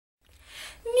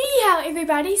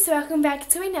Everybody, so welcome back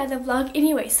to another vlog.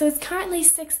 Anyway, so it's currently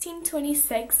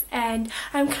 16:26 and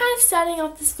I'm kind of starting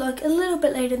off this vlog a little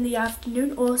bit late in the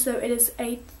afternoon. Also, it is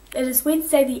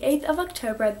Wednesday the 8th of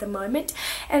October at the moment,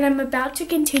 and I'm about to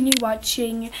continue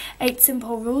watching 8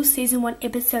 Simple Rules Season 1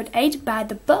 Episode 8 by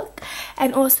the book.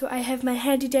 And also I have my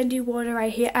handy dandy water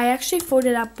right here. I actually filled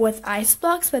it up with ice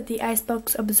blocks, but the ice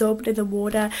blocks absorbed the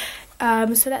water,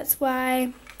 so that's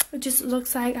why it just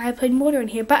looks like I put water in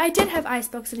here. But I did have ice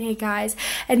blocks in here, guys,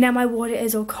 and now my water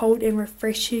is all cold and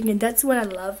refreshing, and that's what I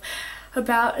love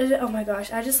about it. Oh my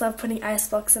gosh, I just love putting ice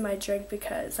blocks in my drink,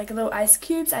 because like little ice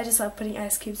cubes, I just love putting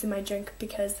ice cubes in my drink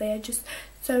because they are just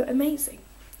so amazing.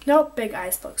 Not big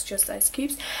ice blocks, just ice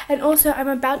cubes. And also I'm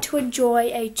about to enjoy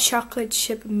a chocolate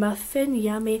chip muffin.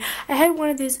 Yummy. I had one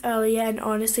of these earlier, and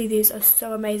honestly these are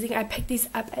so amazing. I picked these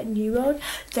up at New World.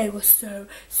 They were so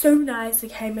nice. They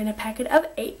came in a packet of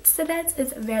 8, so that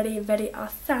is very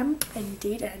awesome.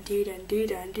 Indeed.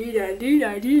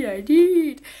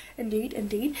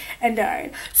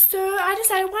 So I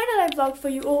decided, why not I vlog for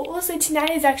you all. Also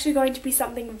tonight is actually going to be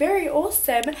something very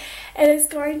awesome. It is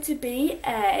going to be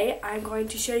I'm going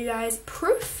to show you guys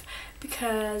proof,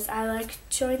 because I like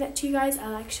showing that to you guys. I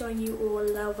like showing you all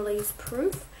Lovely's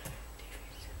proof.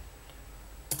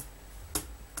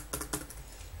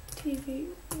 TV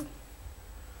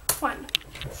 1.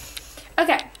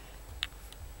 Okay.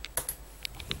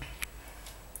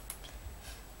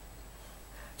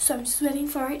 So I'm just waiting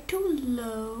for it to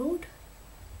load.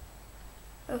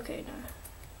 Okay, no.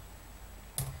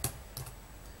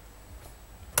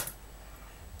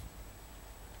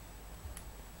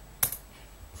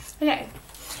 Okay,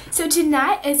 so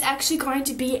tonight is actually going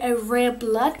to be a rare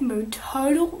blood moon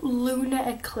total lunar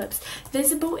eclipse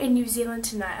visible in New Zealand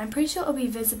tonight. I'm pretty sure it'll be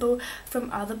visible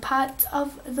from other parts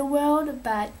of the world,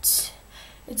 but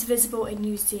it's visible in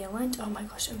New Zealand. Oh my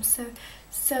gosh, I'm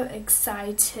so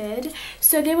excited.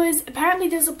 So apparently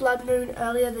there's a blood moon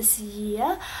earlier this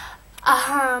year,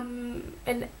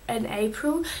 in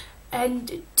April.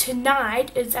 And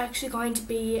tonight is actually going to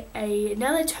be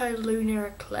another total lunar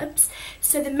eclipse.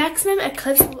 So the maximum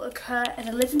eclipse will occur at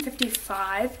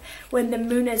 11:55 when the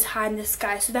moon is high in the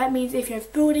sky. So that means if you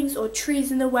have buildings or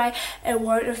trees in the way, it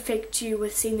won't affect you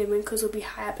with seeing the moon, because it'll be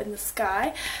high up in the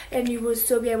sky, and you will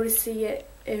still be able to see it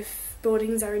if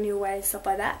buildings are in your way and stuff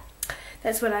like that.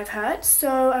 That's what I've heard.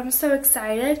 So I'm so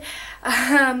excited.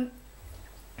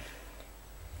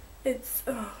 It's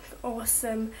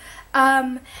awesome.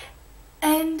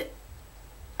 And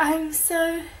I'm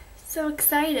so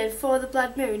excited for the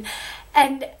blood moon.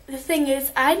 And the thing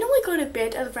is, I normally go to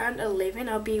bed at around 11.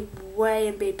 I'll be way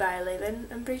in bed by 11,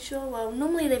 I'm pretty sure. Well,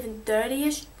 normally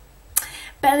 11:30ish.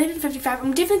 But 11:55,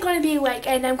 I'm definitely going to be awake,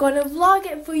 and I'm going to vlog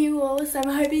it for you all. So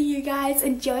I'm hoping you guys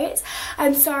enjoy it.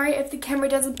 I'm sorry if the camera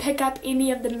doesn't pick up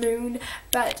any of the moon,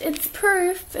 but it's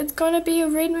proof. It's going to be a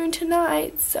red moon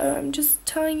tonight, so I'm just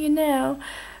telling you now.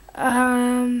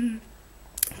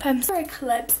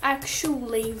 Eclipse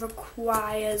actually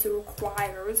requires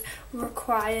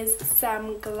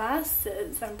some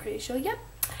glasses, I'm pretty sure. Yep,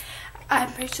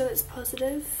 I'm pretty sure it's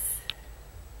positive.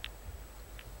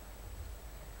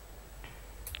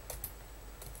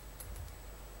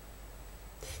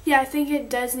 Yeah, I think it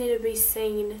does need to be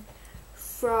seen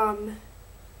from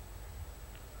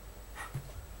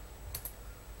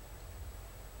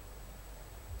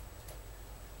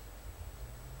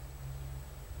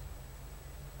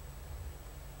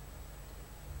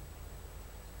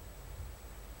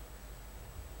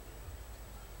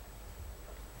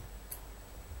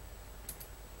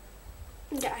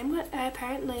yeah, I'm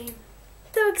apparently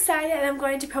so excited, and I'm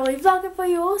going to probably vlog it for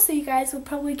you all, so you guys will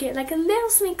probably get like a little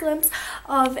sneak glimpse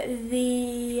of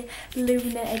the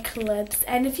lunar eclipse.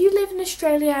 And if you live in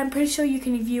Australia, I'm pretty sure you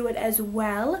can view it as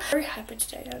well. Very hyper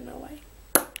today, I don't know why.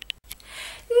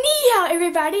 Ni hao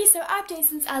everybody, so update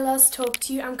since I last talked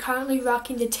to you. I'm currently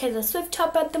rocking the Taylor Swift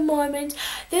top at the moment.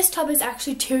 This top is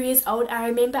actually 2 years old. I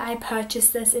remember I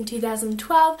purchased this in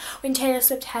 2012 when Taylor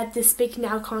Swift had the Speak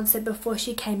Now concert before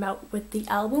she came out with the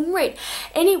album Red.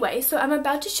 Anyway, so I'm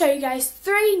about to show you guys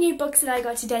 3 new books that I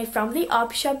got today from the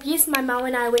op shop. Yes, my mom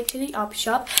and I went to the op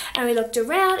shop and we looked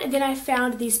around, and then I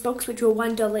found these books which were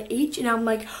 $1 each, and I'm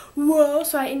like, whoa.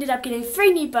 So I ended up getting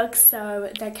 3 new books, so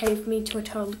that gave me to a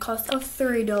total cost of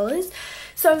 $3.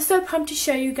 So I'm so pumped to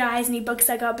show you guys any books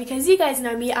I got, because you guys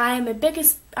know me, I'm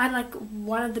like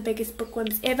one of the biggest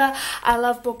bookworms ever. I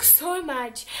love books so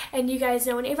much, and you guys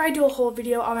know whenever I do a haul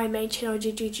video on my main channel,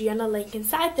 GGG, and a link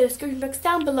inside the description box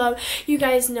down below, you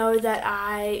guys know that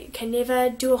I can never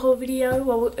do a haul video.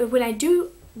 Well, when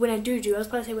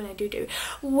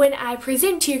I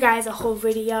present to you guys a whole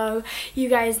video, you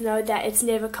guys know that it's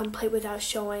never complete without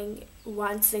showing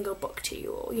one single book to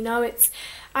you all. You know,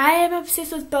 I am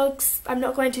obsessed with books. I'm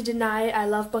not going to deny it. I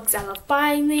love books. I love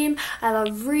buying them. I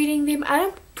love reading them. I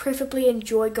don't preferably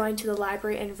enjoy going to the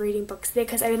library and reading books there,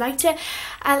 because I like to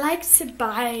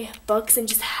buy books and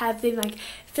just have them, like,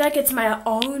 feel like it's my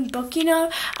own book, you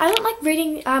know. I don't like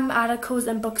reading articles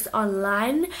and books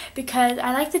online, because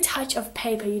I like the touch of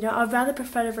paper, you know. I'd rather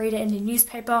prefer to read it in a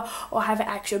newspaper or have an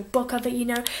actual book of it, you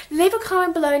know. Leave a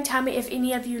comment below and tell me if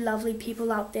any of you lovely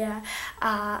people out there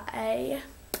are a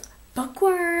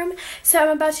bookworm. So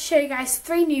I'm about to show you guys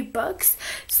 3 new books.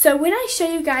 So when I show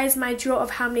you guys my drawer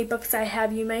of how many books I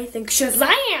have, you may think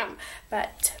Shazam!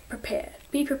 But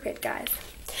be prepared, guys.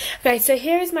 Okay, so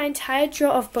here is my entire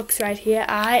drawer of books right here.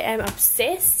 I am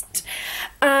obsessed.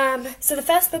 So the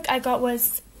first book I got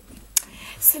was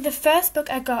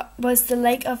The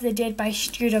Lake of the Dead by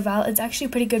Stuart Duvall. It's actually a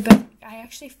pretty good book. I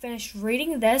actually finished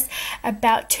reading this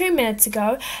about 2 minutes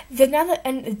ago.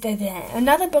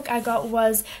 Another book I got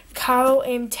was Carl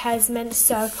M. Tasman's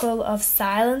Circle of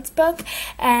Silence book,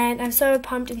 and I'm so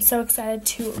pumped and so excited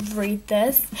to read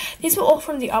this. These were all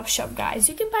from the op shop, guys.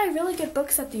 You can buy really good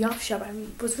books at the op shop. I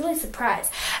was really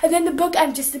surprised. And then the book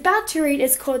I'm just about to read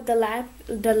is called The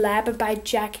Lab by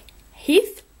Jack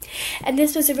Heath, and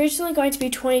this was originally going to be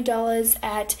 $20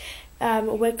 at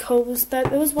Wickles,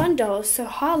 but it was $1, so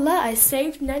holla, I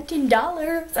saved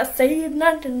 $19. I saved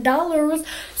 $19,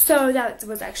 so that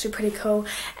was actually pretty cool.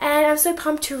 And I'm so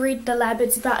pumped to read The Lab.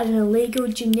 It's about an illegal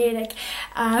genetic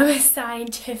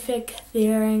scientific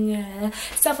theory,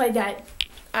 stuff like that.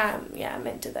 Yeah, I'm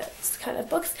into those kind of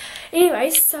books. Anyway,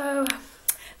 so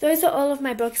those are all of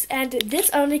my books, and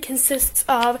this only consists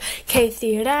of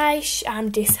Kathy Reich,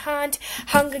 Death Hunt,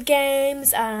 Hunger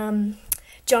Games,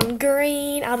 John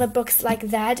Green, other books like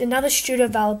that, another Stuart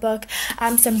Duvall book,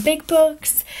 some big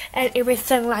books and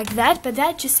everything like that, but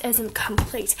that just isn't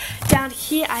complete. Down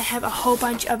here I have a whole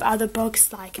bunch of other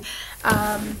books, like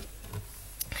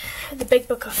the Big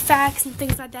Book of Facts and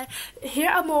things like that. Here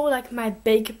are more like my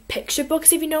big picture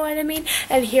books, if you know what I mean,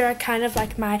 and here are kind of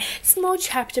like my small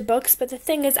chapter books. But the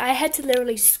thing is, I had to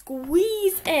literally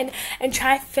squeeze in and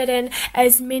try to fit in I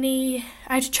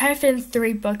had to try to fit in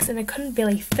 3 books, and I couldn't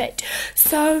really fit.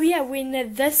 So yeah,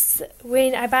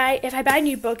 if I buy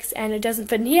new books and it doesn't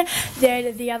fit in here,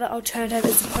 then the other alternative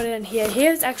is to put it in here.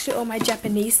 Here's actually all my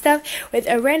Japanese stuff with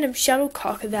a random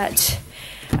shuttlecock that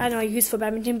I know I use for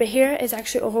badminton, but here is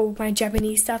actually all my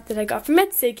Japanese stuff that I got from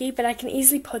Mitsuki, but I can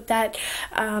easily put that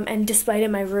and display it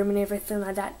in my room and everything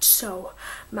like that. So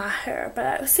my hair,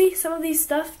 but see, some of these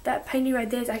stuff, that painting right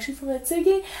there is actually from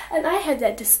Mitsuki, and I had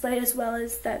that displayed as well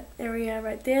as that area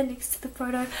right there next to the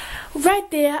photo. Right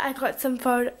there, I got some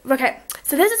photo. Okay,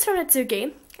 so this is from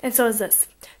Mitsuki, and so is this.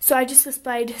 So I just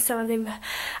displayed some of the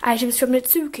items from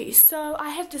Mitsuki. So I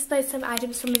have displayed some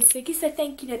items from Mitsuki. So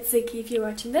thank you, Mitsuki, if you're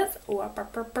watching this.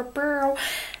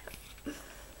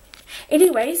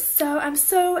 Anyways, so I'm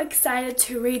so excited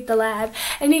to read The Lab.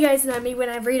 And you guys know me, when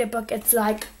I read a book, it's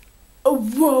like,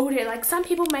 whoa, like some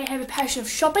people may have a passion of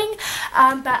shopping,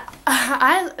 but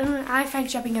I find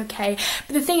shopping okay.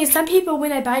 But the thing is, some people, when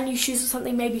they buy new shoes or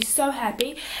something, may be so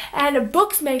happy, and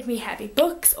books make me happy.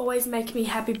 Books always make me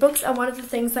happy. Books are one of the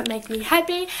things that make me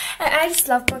happy, and I just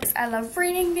love books. I love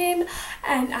reading them,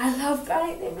 and I love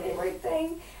buying them and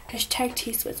everything. Hashtag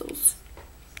T-Swizzles.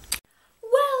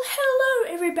 Well,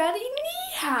 hello everybody,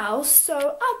 ni hao.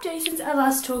 So, update since I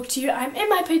last talked to you. I'm in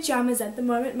my pajamas at the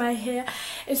moment. My hair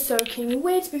is soaking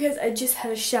wet because I just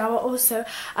had a shower. Also,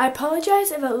 I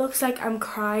apologize if it looks like I'm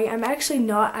crying. I'm actually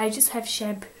not. I just have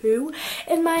shampoo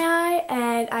in my eye,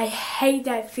 and I hate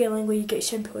that feeling when you get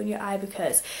shampoo in your eye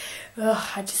because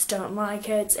I just don't like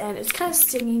it, and it's kind of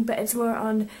stinging, but it's more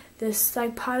on this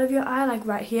like part of your eye, like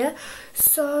right here.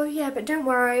 So yeah, but don't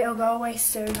worry, it'll go away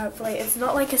soon, hopefully. It's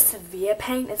not like a severe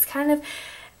pain. It's kind of,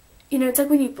 you know, it's like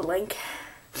when you blink.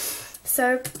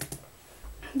 So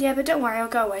yeah, but don't worry, I'll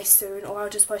go away soon, or I'll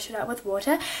just wash it out with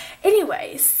water.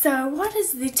 Anyway, so what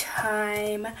is the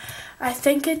time? I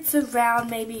think it's around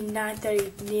maybe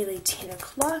 9:30, nearly 10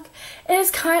 o'clock. It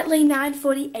is currently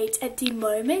 9:48 at the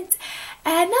moment,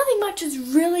 and nothing much has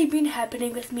really been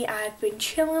happening with me. I've been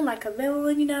chilling like a little,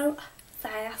 you know,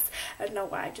 sass. I don't know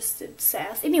why I just said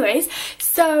sass. Anyways,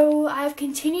 so I've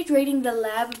continued reading The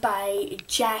Lab by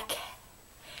Jack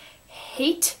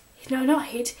Heath. No, not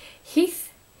Heath.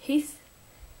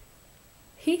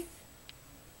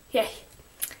 Yeah,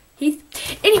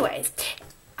 Heath. Anyways,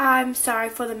 I'm sorry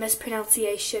for the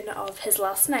mispronunciation of his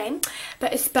last name,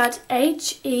 but it's spelled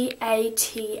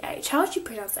H-E-A-T-H. How would you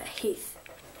pronounce that? Heath.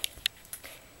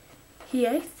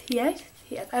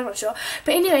 Yeah, I'm not sure.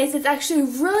 But anyways, it's actually a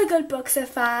really good book so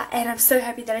far, and I'm so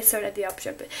happy that I saw it at the op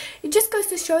shop. But it just goes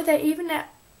to show that even at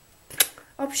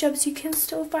op shops you can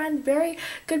still find very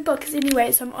good books.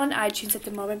 Anyway, so I'm on iTunes at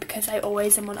the moment because I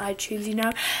always am on iTunes, you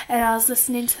know, and I was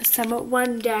listening to some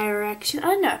One Direction. I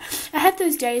don't know, I had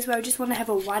those days where I just want to have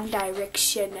a One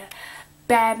Direction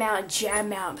bam out,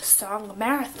 jam out song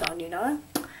marathon, you know.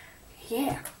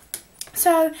 Yeah.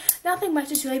 So, nothing much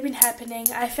has really been happening.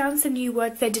 I found some new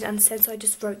words that I didn't understand, so I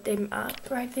just wrote them up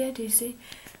right there. Do you see?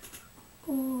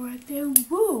 Oh, right there.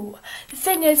 Woo! The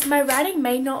thing is, my writing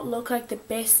may not look like the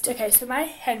best. Okay, so my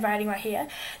handwriting right here,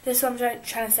 this is what I'm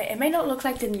trying to say. It may not look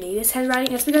like the neatest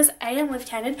handwriting. It's because I am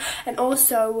left-handed, and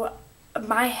also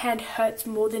my hand hurts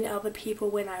more than other people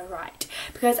when I write,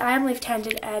 because I am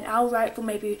left-handed and I'll write for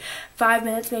maybe 5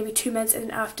 minutes, maybe 2 minutes,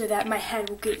 and after that my hand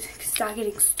will start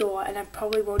getting sore, and I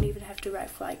probably won't even have to write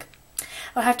for like,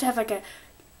 I'll have to have like a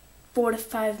 4 to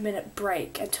 5 minute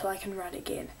break until I can write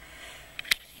again.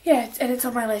 Yeah, and it's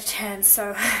on my left hand,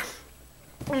 so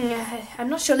I'm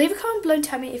not sure. Leave a comment below and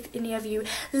tell me if any of you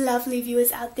lovely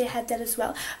viewers out there had that as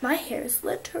well. My hair is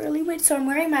literally wet, so I'm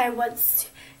wearing my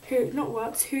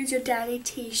Who's Your Daddy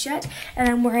t-shirt, and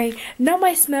I'm wearing not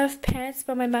my Smurf pants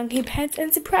but my monkey pants,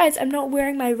 and surprise, I'm not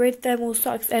wearing my red thermal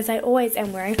socks as I always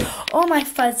am wearing, or my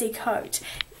fuzzy coat.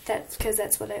 That's because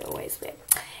that's what I always wear.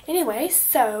 Anyway,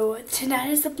 so tonight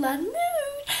is the blood moon,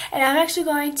 and I'm actually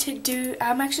going to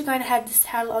have this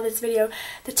title of this video,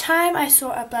 the time I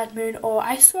saw a blood moon, or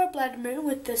I saw a blood moon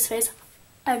with this face,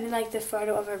 and like the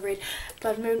photo of a red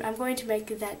blood moon. I'm going to make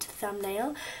that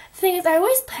thumbnail. The thing is, I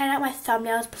always plan out my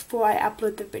thumbnails before I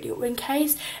upload the video, in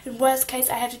worst case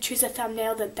I have to choose a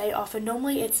thumbnail that they offer.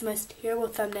 Normally it's the most terrible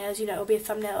thumbnails, you know, it'll be a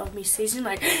thumbnail of me sneezing,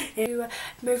 like, to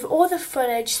move all the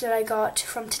footage that I got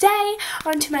from today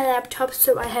onto my laptop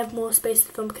so I have more space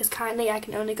to film, because currently I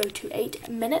can only go to 8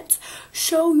 minutes.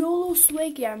 Show your little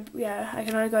swag. Yeah, I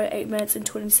can only go to 8 minutes and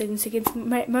 27 seconds,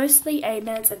 mostly 8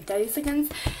 minutes and 30 seconds.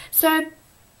 So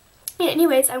yeah,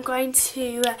 anyways, I'm going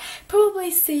to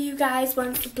probably see you guys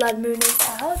once the blood moon is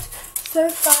out. So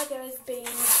far there has been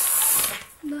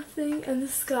nothing in the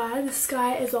sky. The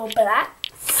sky is all black.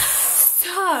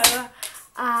 So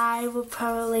I will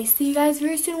probably see you guys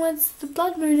very soon once the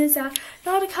blood moon is out.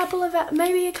 Not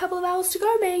maybe a couple of hours to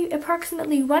go, maybe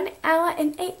approximately 1 hour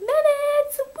and 8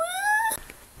 minutes. Woo!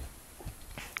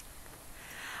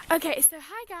 Okay, so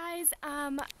hi guys.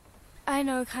 I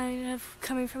know, kind of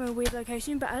coming from a weird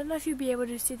location, but I don't know if you'll be able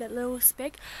to see that little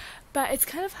speck, but it's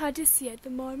kind of hard to see at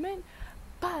the moment.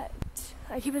 But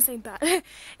I keep on saying but it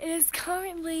is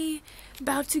currently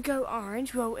about to go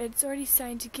orange. Well, it's already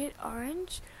starting to get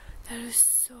orange. That is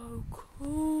so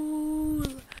cool.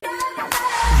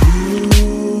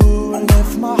 You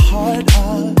left my heart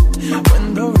up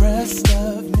when the rest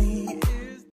of me